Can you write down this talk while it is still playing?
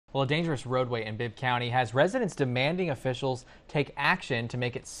Well, a dangerous roadway in Bibb County has residents demanding officials take action to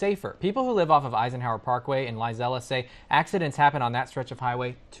make it safer. People who live off of Eisenhower Parkway in Lizella say accidents happen on that stretch of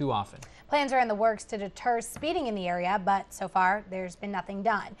highway too often. Plans are in the works to deter speeding in the area, but so far there's been nothing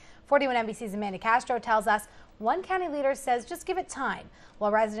done. 41 NBC's Amanda Castro tells us one county leader says just give it time,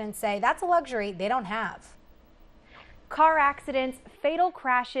 while residents say that's a luxury they don't have. Car accidents, fatal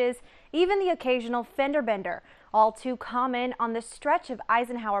crashes, even the occasional fender bender, all too common on the stretch of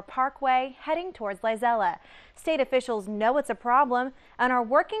Eisenhower Parkway heading towards Lizella. State officials know it's a problem and are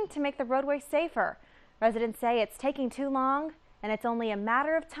working to make the roadway safer. Residents say it's taking too long and it's only a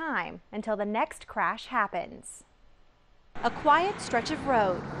matter of time until the next crash happens. A quiet stretch of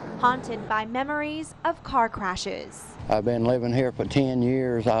road haunted by memories of car crashes. I've been living here for 10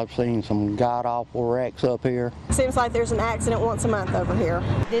 years. I've seen some god-awful wrecks up here. Seems like there's an accident once a month over here.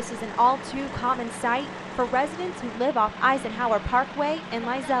 This is an all too common sight for residents who live off Eisenhower Parkway in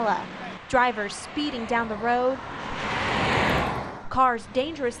Lizella. Drivers speeding down the road, cars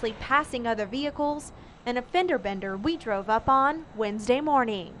dangerously passing other vehicles, and a fender bender we drove up on Wednesday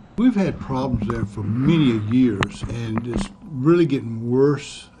morning. We've had problems there for many years, and it's really getting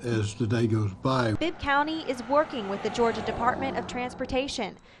worse as the day goes by. Bibb County is working with the Georgia Department of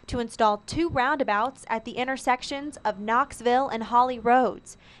Transportation to install 2 roundabouts at the intersections of Knoxville and Holly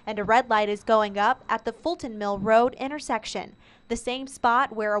roads, and a red light is going up at the Fulton Mill Road intersection, the same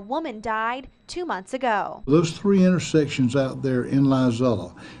spot where a woman died 2 months ago. Those 3 intersections out there in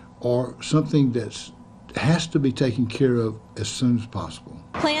Lizella are something that has to be taken care of as soon as possible.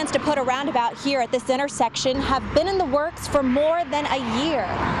 Plans to put a roundabout here at this intersection have been in the works for more than a year,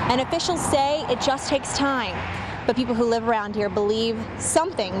 and officials say it just takes time. But people who live around here believe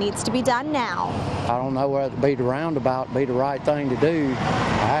something needs to be done now. I don't know whether to be the roundabout be the right thing to do.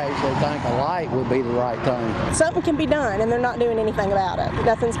 I actually think a light would be the right thing. Something can be done, and they're not doing anything about it.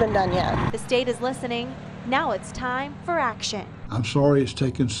 Nothing's been done yet. The state is listening. Now it's time for action. I'm sorry it's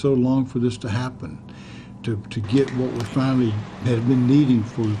taken so long for this to happen, to get what we finally have been needing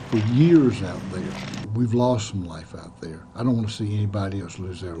for years out there. We've lost some life out there. I don't want to see anybody else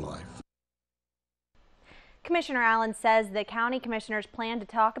lose their life. Commissioner Allen says the county commissioners plan to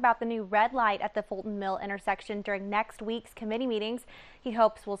talk about the new red light at the Fulton Mill intersection during next week's committee meetings. He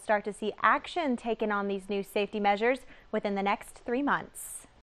hopes we'll start to see action taken on these new safety measures within the next 3 months.